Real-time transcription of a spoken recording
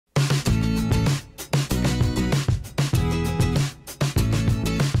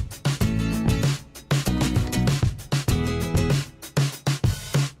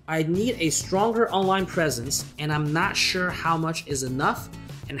I need a stronger online presence, and I'm not sure how much is enough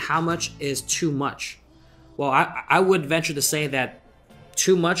and how much is too much. Well, I would venture to say that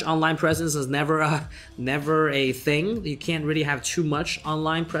too much online presence is never a thing. You can't really have too much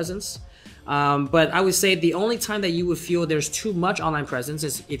online presence. But I would say the only time that you would feel there's too much online presence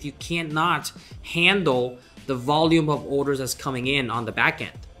is if you cannot handle the volume of orders that's coming in on the back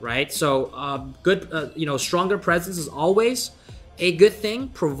end, right? So stronger presence is always a good thing,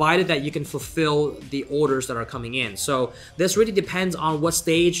 provided that you can fulfill the orders that are coming in. So this really depends on what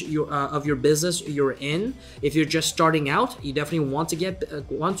stage of your business you're in. If you're just starting out, you definitely want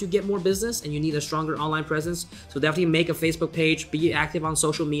to get more business, and you need a stronger online presence. So definitely make a Facebook page, be active on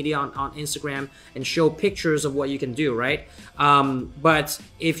social media, on Instagram, and show pictures of what you can do, right? But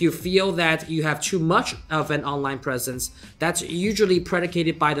if you feel that you have too much of an online presence, that's usually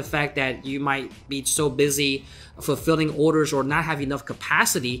predicated by the fact that you might be so busy fulfilling orders or not have enough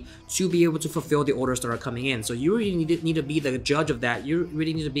capacity to be able to fulfill the orders that are coming in. So you really need to be the judge of that. You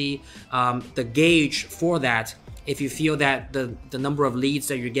really need to be the gauge for that. If you feel that the number of leads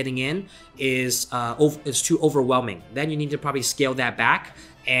that you're getting in is too overwhelming, then you need to probably scale that back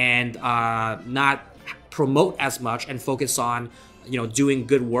and not promote as much and focus on doing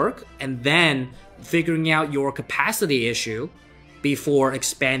good work, and then figuring out your capacity issue before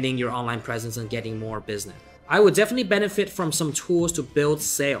expanding your online presence and getting more business. I would definitely benefit from some tools to build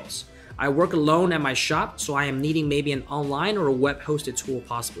sales. I work alone at my shop, so I am needing maybe an online or a web-hosted tool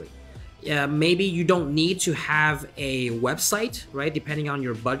possibly. Maybe you don't need to have a website, right? Depending on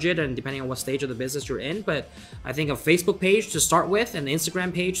your budget and depending on what stage of the business you're in. But I think a Facebook page to start with, an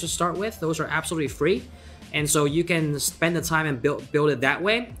Instagram page to start with, those are absolutely free. And so you can spend the time and build it that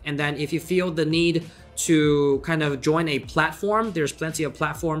way. And then if you feel the need to kind of join a platform, there's plenty of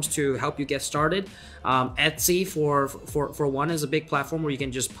platforms to help you get started. Etsy for one is a big platform where you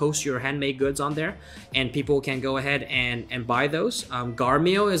can just post your handmade goods on there and people can go ahead and buy those.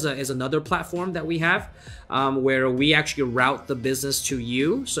 Garmio is another platform that we have where we actually route the business to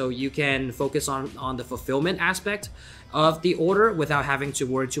you, so you can focus on the fulfillment aspect of the order without having to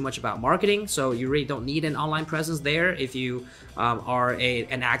worry too much about marketing. So you really don't need an online presence there if you are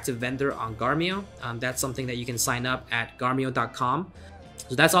an active vendor on Garmio. That's something that you can sign up at garmio.com.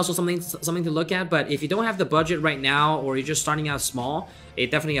 So that's also something to look at. But if you don't have the budget right now, or you're just starting out small,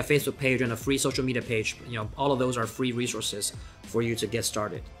 definitely a Facebook page and a free social media page. All of those are free resources for you to get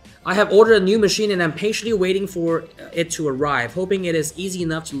started. I have ordered a new machine and I'm patiently waiting for it to arrive, hoping it is easy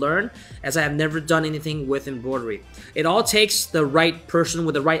enough to learn, as I have never done anything with embroidery. It all takes the right person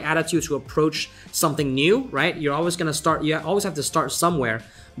with the right attitude to approach something new, right? You always have to start somewhere.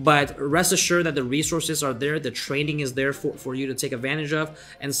 But rest assured that the resources are there, the training is there for you to take advantage of.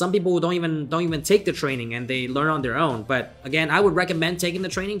 And some people don't even take the training and they learn on their own. But again, I would recommend taking the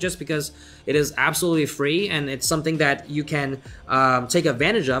training just because it is absolutely free and it's something that you can take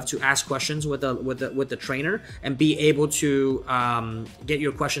advantage of to ask questions with the trainer and be able to get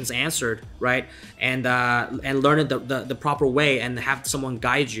your questions answered, right? And learn it the proper way and have someone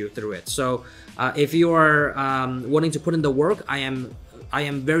guide you through it. So if you are wanting to put in the work, I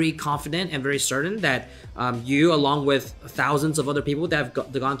am very confident and very certain that you, along with thousands of other people that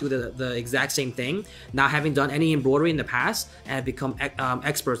have gone through the exact same thing, not having done any embroidery in the past, and have become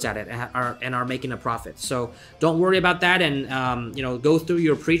experts at it and are making a profit. So don't worry about that, and go through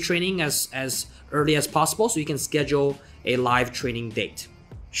your pre-training as early as possible so you can schedule a live training date.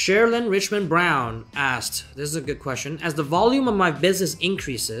 Sherilyn Richmond Brown asked, this is a good question, as the volume of my business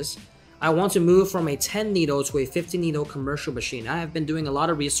increases, I want to move from a 10 needle to a 50 needle commercial machine. I have been doing a lot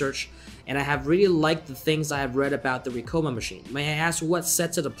of research and I have really liked the things I have read about the Ricoma machine. May I ask what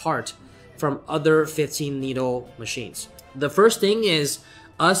sets it apart from other 15 needle machines? The first thing is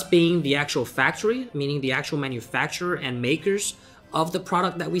us being the actual factory, meaning the actual manufacturer and makers of the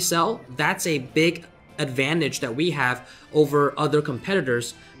product that we sell. That's a big advantage that we have over other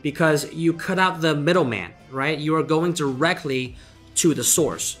competitors because you cut out the middleman, right? You are going directly to the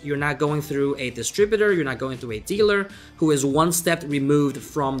source. You're not going through a distributor, you're not going through a dealer who is one step removed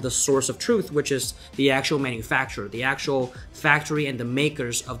from the source of truth, which is the actual manufacturer, the actual factory and the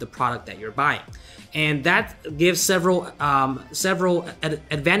makers of the product that you're buying. And that gives several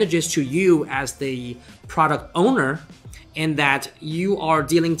advantages to you as the product owner, in that you are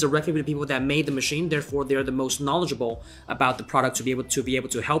dealing directly with the people that made the machine, therefore they're the most knowledgeable about the product to be able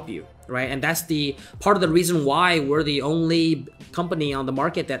to help you, right? And that's the part of the reason why we're the only company on the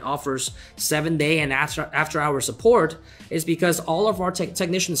market that offers 7-day and after-hour support, is because all of our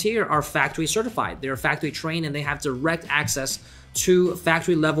technicians here are factory certified. They're factory trained and they have direct access to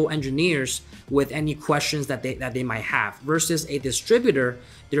factory level engineers with any questions that they might have, versus a distributor.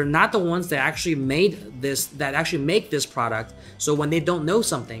 They're not the ones that actually make this product. So when they don't know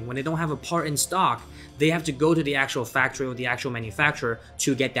something, when they don't have a part in stock, they have to go to the actual factory or the actual manufacturer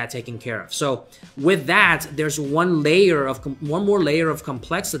to get that taken care of. So with that, there's one more layer of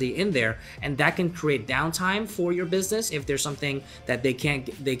complexity in there, and that can create downtime for your business if there's something that they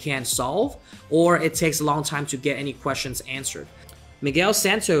can't solve, or it takes a long time to get any questions answered. Miguel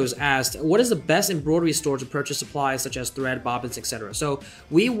Santos asked, what is the best embroidery store to purchase supplies such as thread, bobbins, etc.? So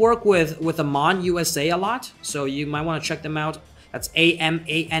we work with Amann USA a lot, so you might want to check them out. That's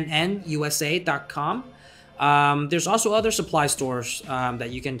AMANNUSA.com. There's also other supply stores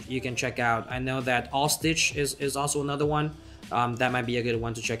that you can check out. I know that All Stitch is also another one. That might be a good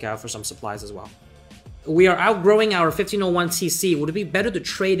one to check out for some supplies as well. We are outgrowing our 1501 TC. Would it be better to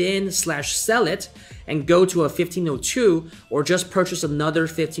trade in / sell it and go to a 1502, or just purchase another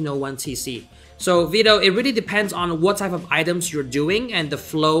 1501 TC? So Vito, it really depends on what type of items you're doing and the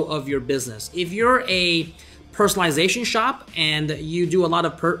flow of your business. If you're a personalization shop and you do a lot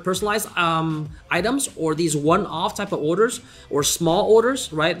of personalized items, or these one-off type of orders or small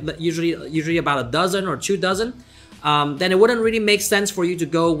orders, right? Usually about a dozen or 2 dozen. Then it wouldn't really make sense for you to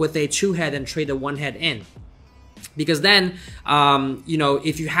go with a 2-head and trade a 1-head in. Because then,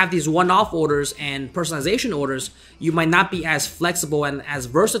 if you have these one-off orders and personalization orders, you might not be as flexible and as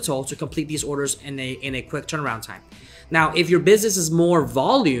versatile to complete these orders in a quick turnaround time. Now, if your business is more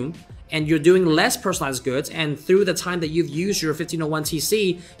volume and you're doing less personalized goods, and through the time that you've used your 1501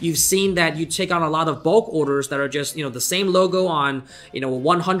 TC, you've seen that you take on a lot of bulk orders that are just, the same logo on,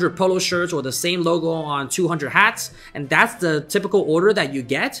 100 polo shirts, or the same logo on 200 hats, and that's the typical order that you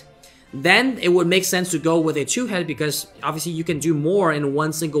get, then it would make sense to go with a 2-head, because obviously you can do more in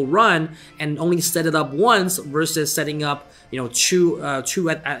one single run and only set it up once versus setting up, two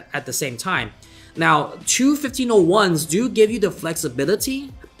at the same time. Now, 2 1501s do give you the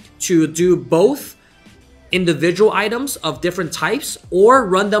flexibility to do both individual items of different types, or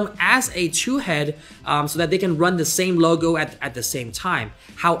run them as a 2-head so that they can run the same logo at the same time.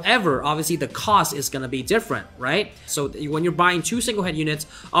 However, obviously the cost is going to be different, right? So when you're buying 2 single-head units,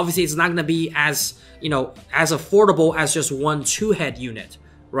 obviously it's not going to be as affordable as just one 2-head unit,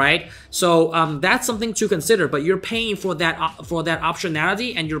 right? So that's something to consider, but you're paying for that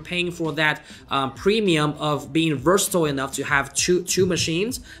optionality, and you're paying for that premium of being versatile enough to have two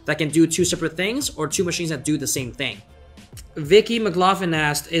machines that can do 2 separate things, or 2 machines that do the same thing. Vicky McLaughlin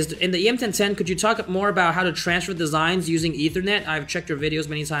asked, in the EM1010, could you talk more about how to transfer designs using Ethernet? I've checked your videos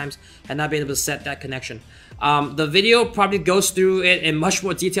many times and not been able to set that connection. The video probably goes through it in much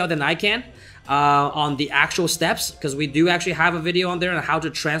more detail than I can. On the actual steps, because we do actually have a video on there on how to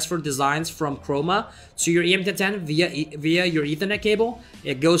transfer designs from Chroma to your EM1010 via your Ethernet cable.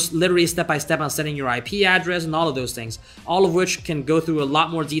 It goes literally step by step on setting your IP address and all of those things, all of which can go through a lot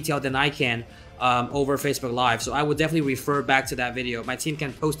more detail than I can over Facebook Live. So I would definitely refer back to that video. My team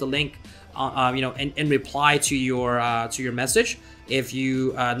can post a link in reply to your message if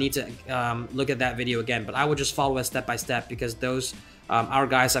you need to look at that video again. But I would just follow it step by step, because those our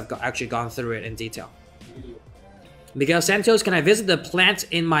guys have actually gone through it in detail. Miguel Santos, can I visit the plant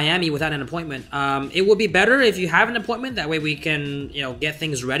in Miami without an appointment? It would be better if you have an appointment. That way we can, get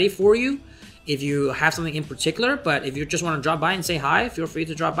things ready for you if you have something in particular. But if you just want to drop by and say hi, feel free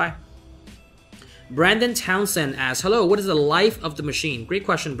to drop by. Brandon Townsend asks, hello, what is the life of the machine? Great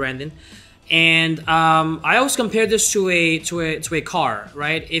question, Brandon. And I always compare this to a car,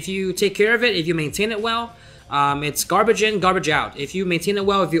 right? If you take care of it, if you maintain it well, it's garbage in, garbage out. If you maintain it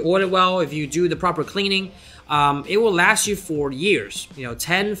well, if you oil it well, if you do the proper cleaning, it will last you for years,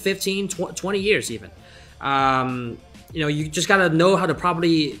 10, 15, 20 years even. You just got to know how to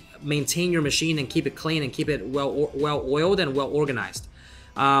properly maintain your machine and keep it clean and keep it well oiled and well organized.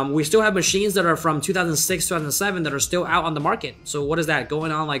 We still have machines that are from 2006, 2007 that are still out on the market. So what is that?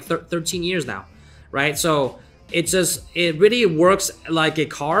 Going on like 13 years now, right? So it really works like a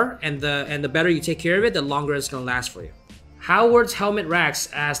car, and the better you take care of it, the longer it's going to last for you. Howard's Helmet Racks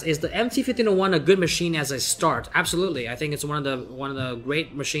asked, is the MT1501 a good machine as a start? Absolutely. I think it's one of the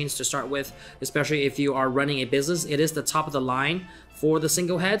great machines to start with, especially if you are running a business. It is the top of the line for the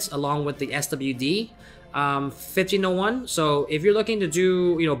single heads, along with the SWD 1501. So if you're looking to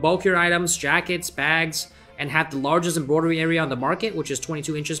do bulkier items, jackets, bags, and have the largest embroidery area on the market, which is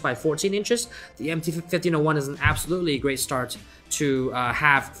 22 inches by 14 inches, the MT1501 is an absolutely great start to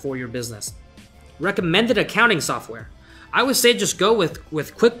have for your business. Recommended accounting software. I would say just go with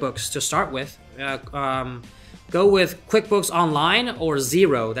QuickBooks to start with. Go with QuickBooks Online or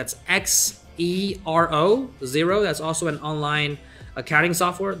Xero. That's Xero, Xero, that's also an online accounting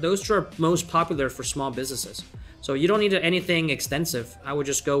software. Those two are most popular for small businesses. So you don't need anything extensive. I would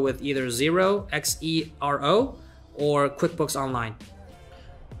just go with either Xero, Xero, or QuickBooks Online.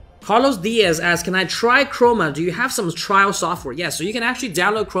 Carlos Diaz asks, can I try Chroma? Do you have some trial software? Yes, so you can actually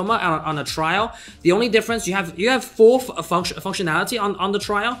download Chroma on a trial. The only difference, you have full functionality on the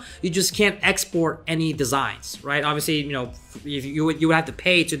trial. You just can't export any designs, right? Obviously, you know, you would have to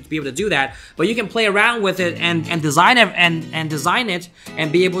pay to be able to do that, but you can play around with it and design it and design it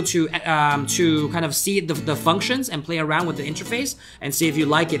and be able to kind of see the functions and play around with the interface and see if you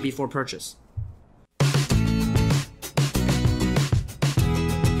like it before purchase.